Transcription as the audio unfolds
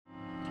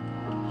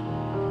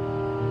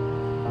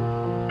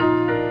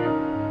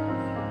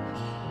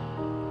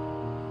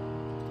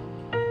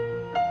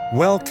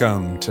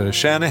Welcome to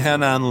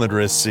Shanahan on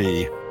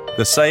Literacy,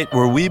 the site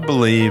where we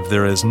believe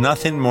there is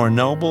nothing more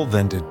noble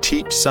than to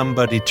teach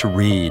somebody to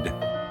read.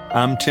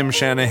 I'm Tim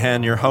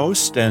Shanahan, your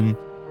host, and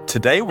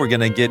today we're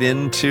going to get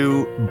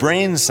into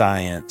brain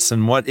science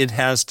and what it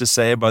has to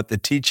say about the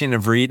teaching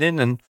of reading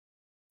and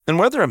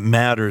whether it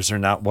matters or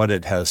not what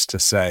it has to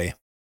say.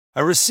 I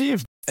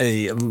received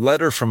a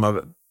letter from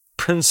a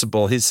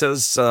principal. He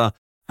says,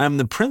 I'm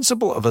the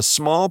principal of a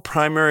small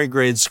primary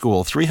grade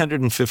school,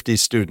 350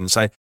 students.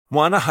 I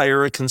want to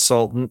hire a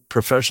consultant,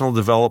 professional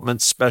development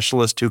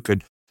specialist who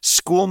could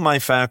school my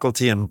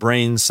faculty in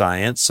brain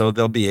science so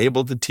they'll be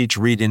able to teach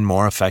reading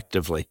more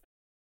effectively.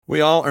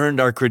 We all earned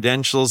our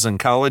credentials in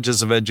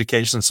colleges of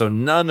education, so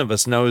none of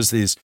us knows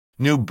these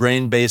new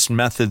brain-based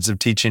methods of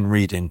teaching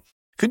reading.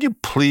 Could you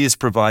please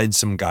provide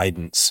some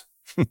guidance?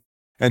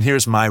 And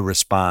here's my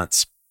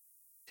response.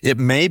 It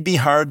may be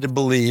hard to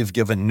believe,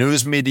 given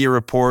news media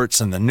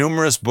reports and the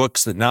numerous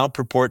books that now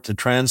purport to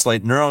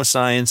translate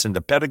neuroscience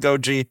into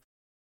pedagogy,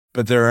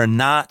 but there are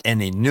not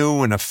any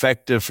new and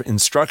effective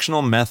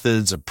instructional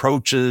methods,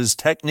 approaches,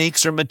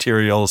 techniques, or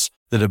materials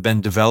that have been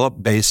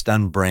developed based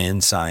on brain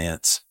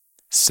science.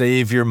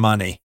 Save your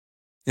money.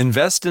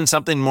 Invest in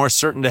something more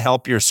certain to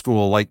help your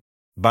school, like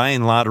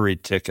buying lottery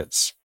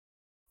tickets.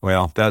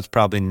 Well, that's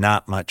probably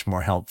not much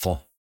more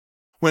helpful.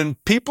 When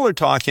people are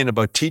talking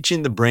about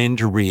teaching the brain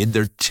to read,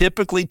 they're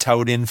typically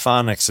touting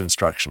phonics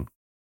instruction.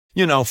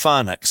 You know,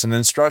 phonics, an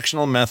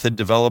instructional method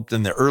developed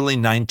in the early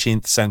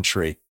 19th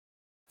century.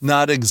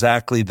 Not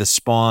exactly the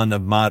spawn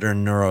of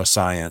modern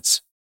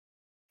neuroscience.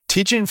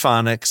 Teaching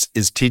phonics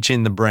is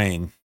teaching the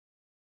brain.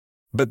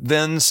 But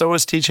then so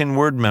is teaching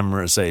word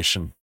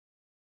memorization.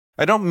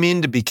 I don't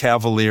mean to be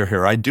cavalier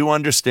here. I do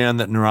understand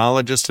that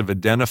neurologists have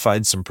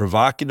identified some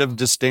provocative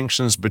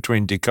distinctions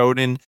between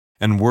decoding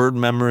and word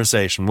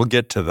memorization. We'll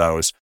get to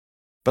those.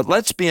 But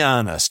let's be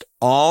honest,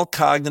 all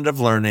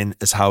cognitive learning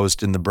is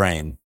housed in the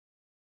brain.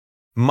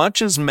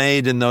 Much is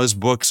made in those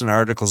books and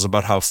articles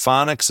about how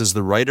phonics is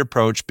the right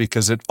approach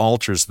because it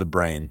alters the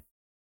brain.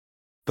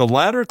 The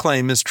latter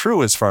claim is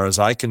true as far as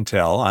I can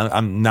tell.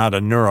 I'm not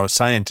a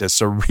neuroscientist,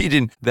 so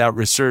reading that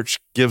research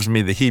gives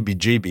me the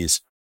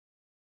heebie-jeebies.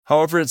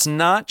 However, it's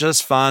not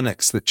just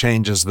phonics that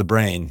changes the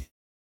brain.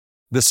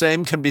 The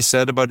same can be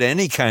said about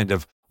any kind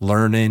of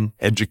learning,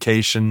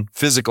 education,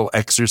 physical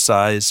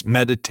exercise,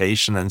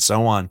 meditation, and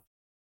so on.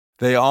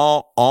 They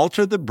all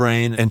alter the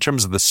brain in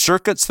terms of the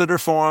circuits that are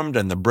formed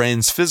and the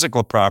brain's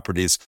physical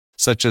properties,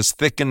 such as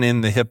thickening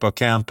the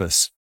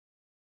hippocampus.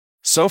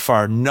 So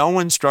far, no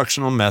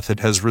instructional method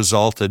has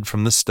resulted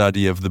from the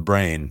study of the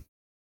brain.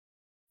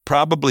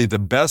 Probably the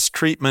best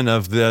treatment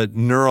of the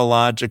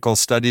neurological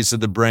studies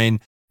of the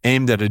brain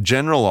aimed at a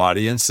general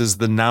audience is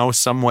the now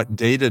somewhat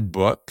dated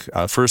book,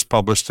 first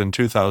published in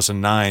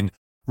 2009,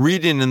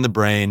 Reading in the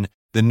Brain,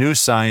 The New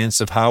Science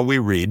of How We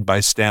Read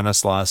by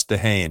Stanislaus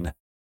Dehaene.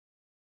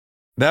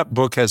 That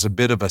book has a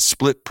bit of a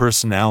split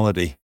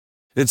personality.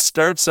 It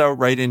starts out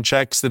writing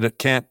checks that it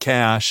can't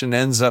cash and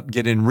ends up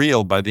getting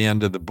real by the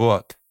end of the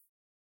book.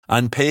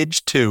 On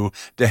page 2,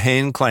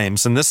 Dehaene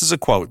claims, and this is a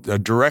quote, a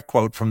direct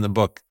quote from the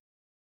book,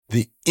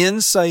 "The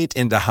insight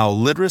into how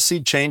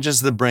literacy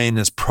changes the brain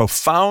is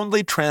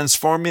profoundly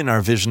transforming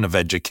our vision of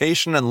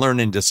education and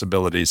learning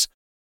disabilities.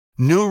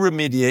 New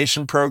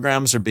remediation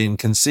programs are being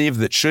conceived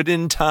that should,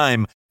 in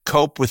time,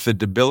 cope with the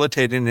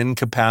debilitating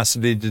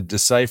incapacity to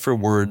decipher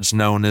words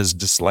known as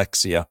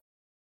dyslexia."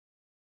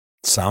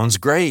 Sounds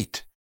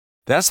great.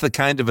 That's the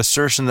kind of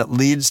assertion that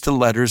leads to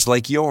letters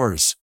like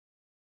yours.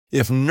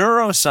 If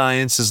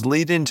neuroscience is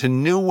leading to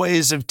new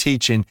ways of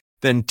teaching,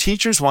 then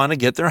teachers want to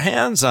get their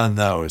hands on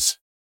those.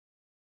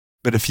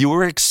 But if you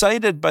were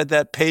excited by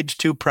that page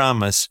 2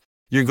 promise,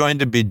 you're going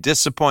to be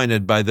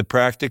disappointed by the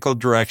practical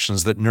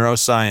directions that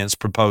neuroscience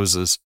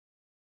proposes.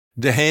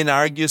 Dehaene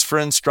argues for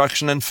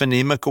instruction in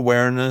phonemic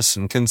awareness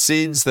and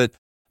concedes that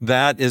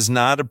that is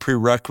not a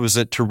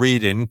prerequisite to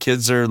reading.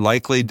 Kids are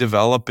likely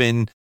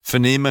developing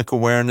phonemic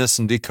awareness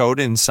and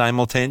decoding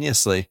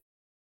simultaneously.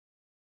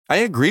 I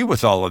agree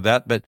with all of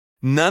that, but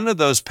none of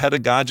those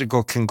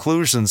pedagogical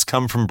conclusions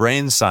come from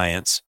brain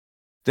science.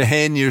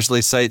 Dehaene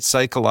usually cites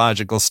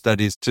psychological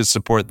studies to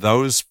support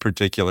those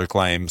particular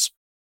claims.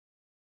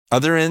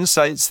 Other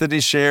insights that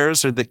he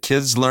shares are that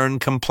kids learn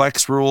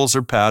complex rules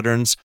or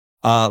patterns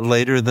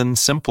later than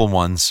simple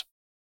ones.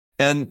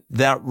 And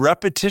that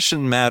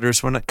repetition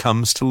matters when it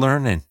comes to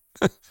learning.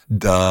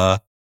 Duh.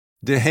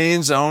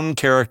 Dehaene's own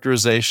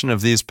characterization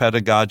of these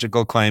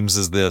pedagogical claims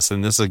is this,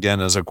 and this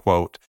again is a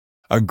quote,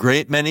 "A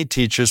great many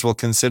teachers will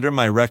consider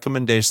my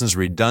recommendations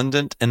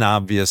redundant and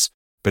obvious,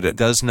 but it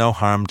does no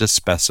harm to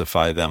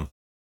specify them."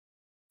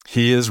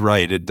 He is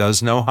right, it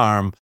does no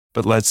harm,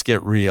 but let's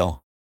get real.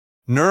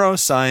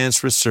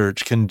 Neuroscience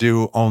research can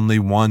do only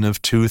one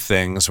of two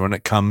things when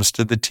it comes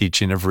to the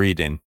teaching of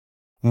reading.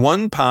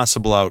 One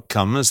possible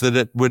outcome is that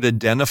it would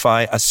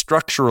identify a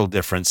structural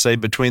difference, say,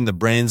 between the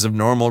brains of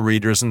normal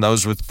readers and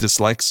those with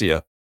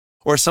dyslexia,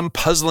 or some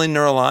puzzling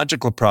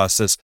neurological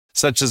process,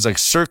 such as a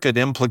circuit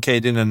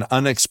implicating an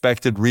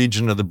unexpected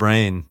region of the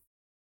brain.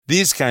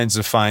 These kinds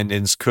of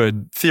findings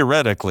could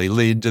theoretically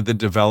lead to the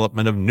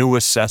development of new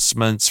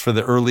assessments for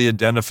the early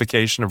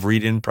identification of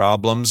reading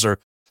problems or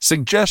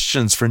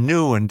suggestions for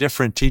new and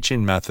different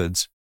teaching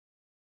methods.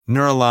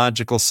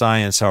 Neurological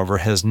science, however,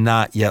 has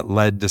not yet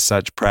led to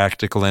such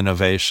practical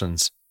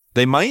innovations.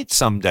 They might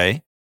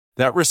someday.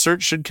 That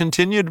research should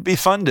continue to be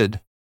funded,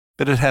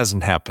 but it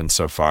hasn't happened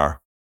so far.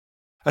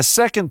 A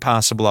second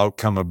possible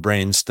outcome of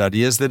brain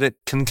study is that it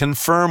can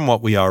confirm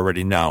what we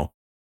already know.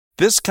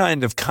 This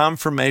kind of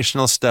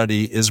confirmational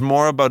study is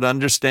more about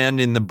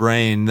understanding the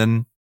brain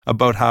than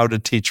about how to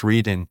teach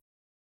reading.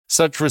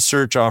 Such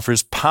research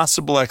offers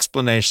possible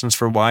explanations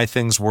for why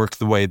things work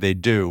the way they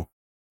do.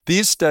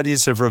 These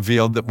studies have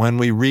revealed that when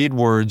we read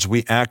words,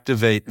 we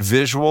activate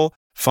visual,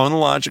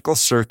 phonological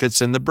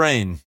circuits in the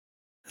brain.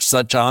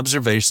 Such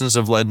observations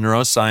have led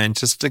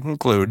neuroscientists to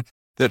conclude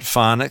that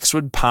phonics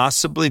would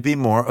possibly be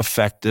more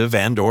effective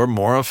and/or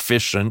more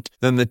efficient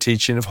than the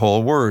teaching of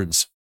whole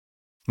words.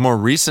 More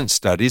recent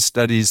studies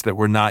that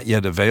were not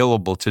yet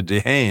available to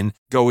Dehane,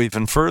 go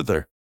even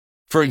further.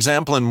 For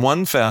example, in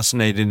one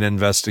fascinating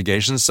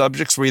investigation,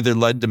 subjects were either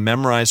led to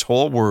memorize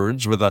whole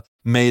words with a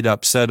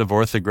made-up set of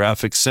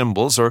orthographic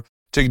symbols or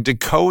to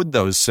decode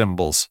those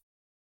symbols.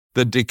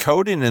 The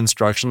decoding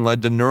instruction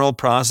led to neural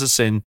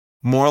processing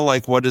more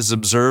like what is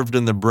observed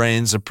in the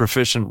brains of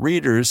proficient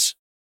readers.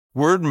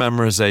 Word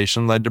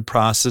memorization led to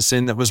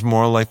processing that was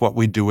more like what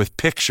we do with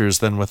pictures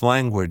than with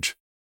language.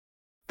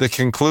 The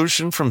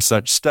conclusion from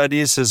such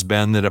studies has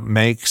been that it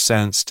makes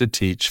sense to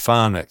teach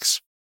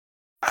phonics.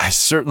 I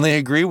certainly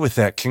agree with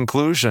that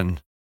conclusion,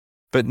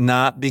 but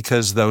not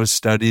because those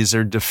studies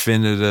are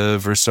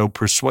definitive or so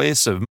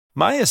persuasive.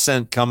 My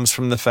assent comes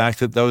from the fact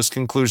that those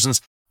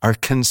conclusions are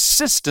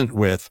consistent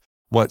with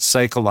what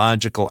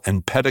psychological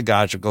and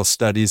pedagogical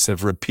studies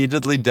have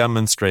repeatedly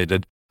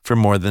demonstrated for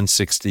more than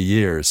 60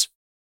 years.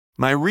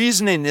 My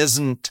reasoning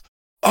isn't,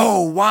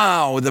 oh,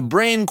 wow, the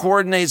brain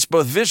coordinates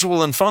both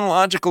visual and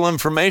phonological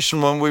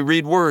information when we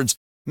read words.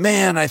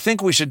 Man, I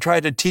think we should try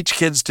to teach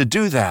kids to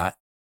do that.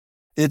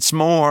 It's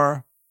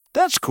more,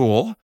 that's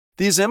cool.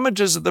 These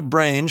images of the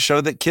brain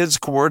show that kids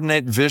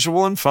coordinate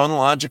visual and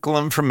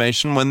phonological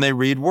information when they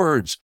read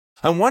words.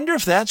 I wonder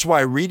if that's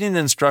why reading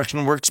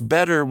instruction works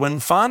better when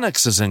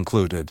phonics is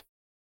included.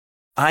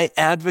 I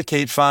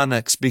advocate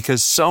phonics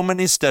because so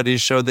many studies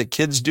show that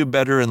kids do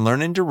better in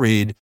learning to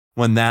read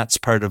when that's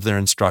part of their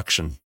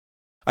instruction.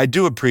 I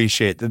do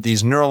appreciate that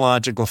these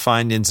neurological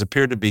findings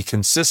appear to be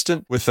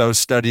consistent with those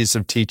studies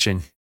of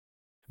teaching.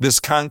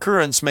 This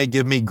concurrence may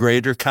give me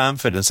greater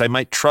confidence. I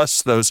might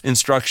trust those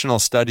instructional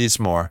studies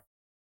more.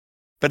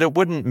 But it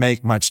wouldn't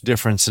make much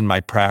difference in my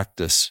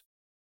practice.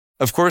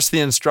 Of course, the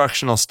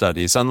instructional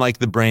studies, unlike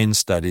the brain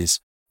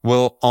studies,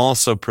 will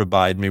also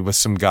provide me with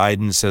some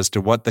guidance as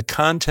to what the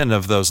content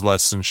of those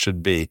lessons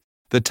should be,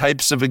 the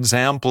types of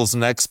examples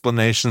and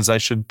explanations I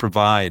should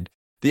provide,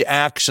 the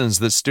actions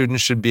that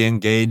students should be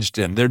engaged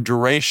in, their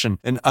duration,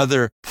 and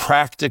other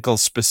practical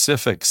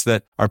specifics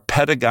that are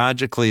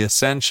pedagogically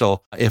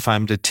essential if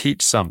I'm to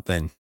teach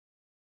something.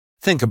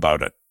 Think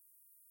about it.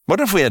 What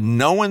if we had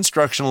no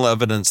instructional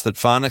evidence that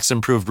phonics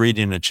improved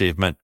reading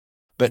achievement,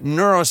 but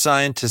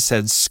neuroscientists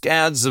had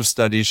scads of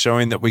studies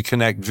showing that we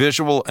connect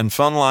visual and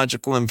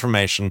phonological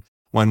information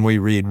when we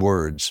read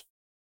words?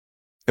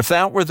 If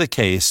that were the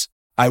case,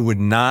 I would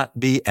not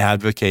be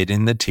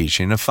advocating the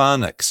teaching of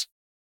phonics.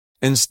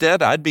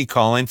 Instead, I'd be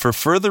calling for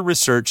further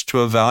research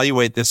to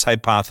evaluate this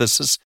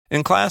hypothesis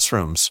in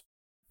classrooms,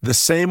 the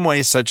same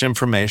way such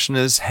information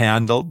is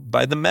handled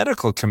by the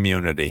medical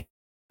community.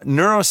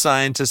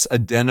 Neuroscientists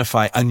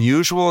identify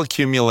unusual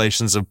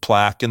accumulations of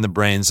plaque in the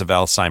brains of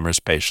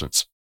Alzheimer's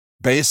patients.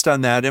 Based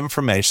on that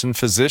information,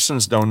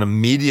 physicians don't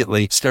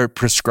immediately start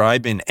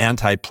prescribing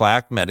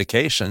anti-plaque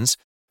medications.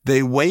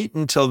 They wait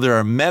until there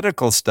are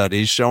medical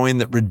studies showing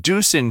that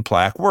reducing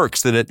plaque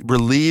works, that it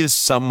relieves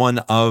someone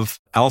of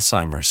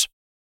Alzheimer's.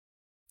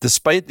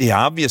 Despite the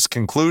obvious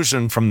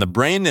conclusion from the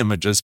brain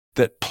images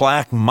that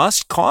plaque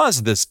must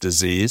cause this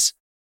disease,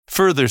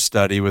 further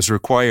study was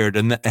required,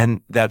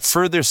 and that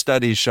further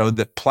study showed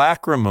that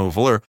plaque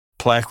removal, or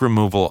plaque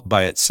removal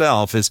by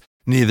itself, is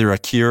neither a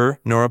cure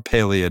nor a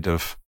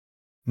palliative.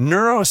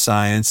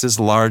 Neuroscience is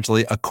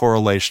largely a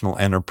correlational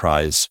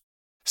enterprise.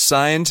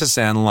 Scientists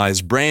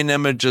analyze brain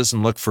images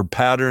and look for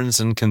patterns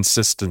and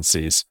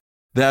consistencies.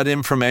 That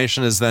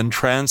information is then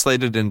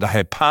translated into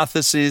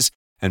hypotheses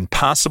and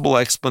possible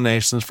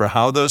explanations for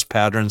how those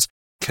patterns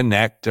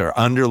connect or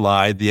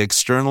underlie the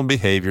external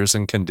behaviors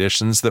and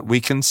conditions that we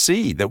can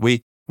see, that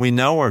we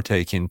know are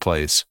taking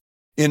place.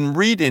 In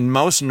reading,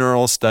 most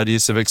neural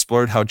studies have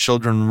explored how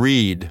children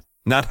read,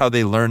 not how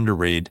they learn to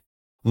read.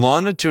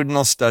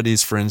 Longitudinal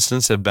studies, for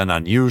instance, have been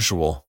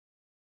unusual.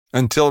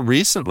 Until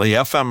recently,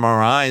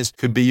 fMRIs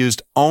could be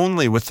used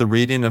only with the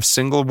reading of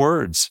single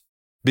words.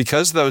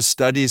 Because those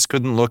studies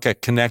couldn't look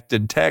at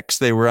connected text,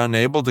 they were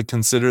unable to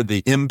consider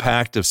the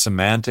impact of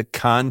semantic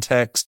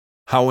context,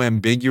 how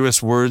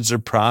ambiguous words are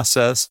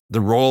processed, the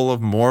role of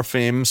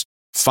morphemes,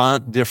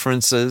 font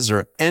differences,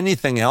 or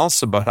anything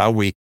else about how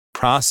we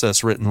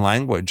process written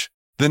language.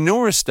 The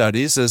newer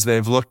studies, as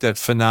they've looked at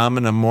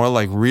phenomena more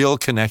like real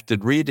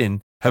connected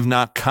reading, have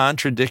not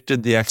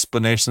contradicted the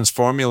explanations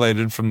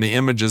formulated from the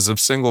images of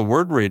single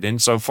word reading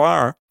so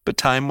far, but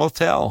time will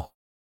tell.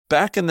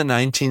 Back in the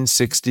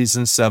 1960s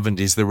and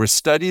 70s, there were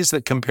studies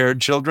that compared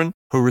children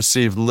who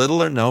received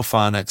little or no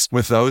phonics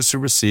with those who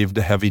received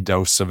a heavy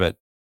dose of it.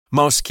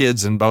 Most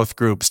kids in both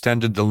groups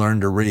tended to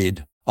learn to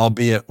read,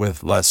 albeit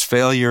with less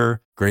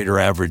failure, greater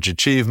average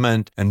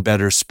achievement, and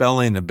better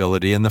spelling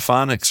ability in the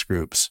phonics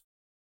groups.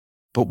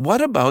 But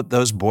what about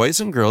those boys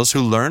and girls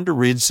who learned to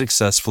read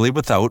successfully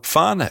without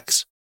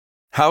phonics?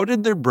 How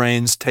did their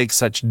brains take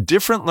such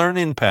different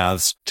learning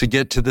paths to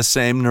get to the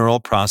same neural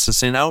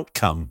processing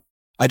outcome?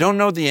 I don't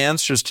know the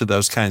answers to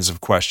those kinds of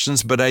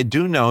questions, but I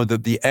do know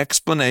that the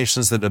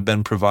explanations that have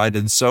been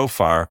provided so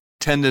far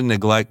tend to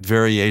neglect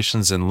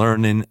variations in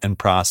learning and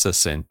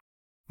processing.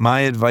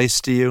 My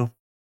advice to you?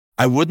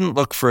 I wouldn't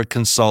look for a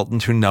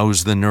consultant who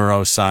knows the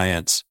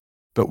neuroscience,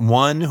 but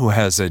one who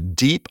has a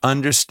deep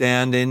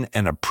understanding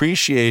and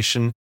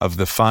appreciation of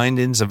the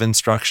findings of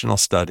instructional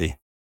study.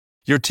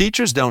 Your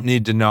teachers don't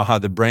need to know how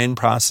the brain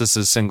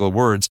processes single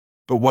words,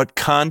 but what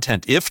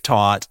content, if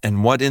taught,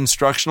 and what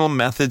instructional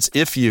methods,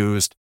 if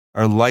used,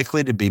 are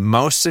likely to be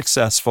most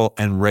successful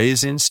in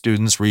raising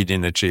students'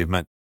 reading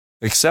achievement.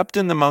 Except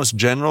in the most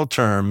general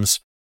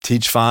terms,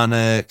 teach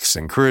phonics,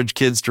 encourage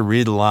kids to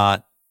read a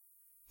lot,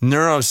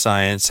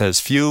 neuroscience has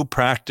few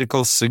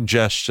practical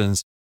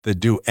suggestions that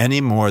do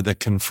any more than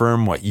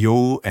confirm what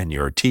you and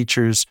your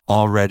teachers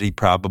already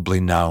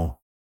probably know.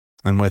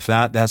 And with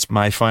that, that's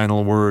my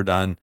final word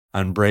on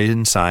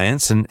brain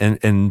science and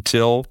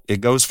until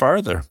it goes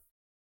farther.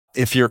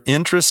 If you're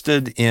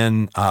interested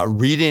in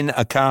reading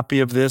a copy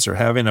of this or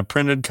having a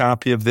printed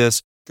copy of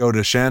this, go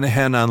to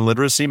Shanahan on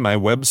Literacy, my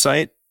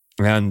website,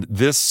 and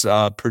this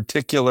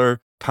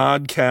particular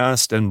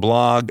podcast and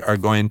blog are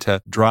going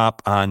to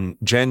drop on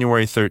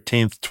January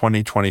 13th,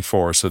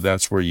 2024. So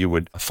that's where you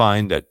would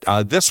find it.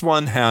 This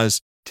one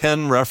has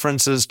 10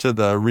 references to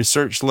the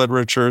research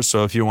literature.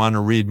 So if you want to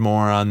read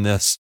more on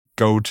this,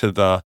 go to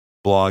the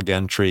blog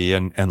entry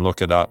and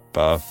look it up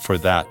for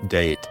that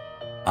date.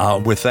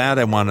 With that,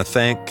 I want to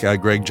thank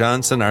Greg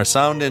Johnson, our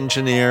sound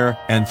engineer,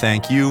 and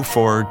thank you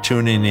for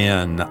tuning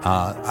in.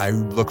 I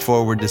look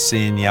forward to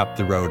seeing you up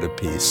the road a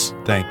piece.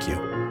 Thank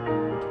you.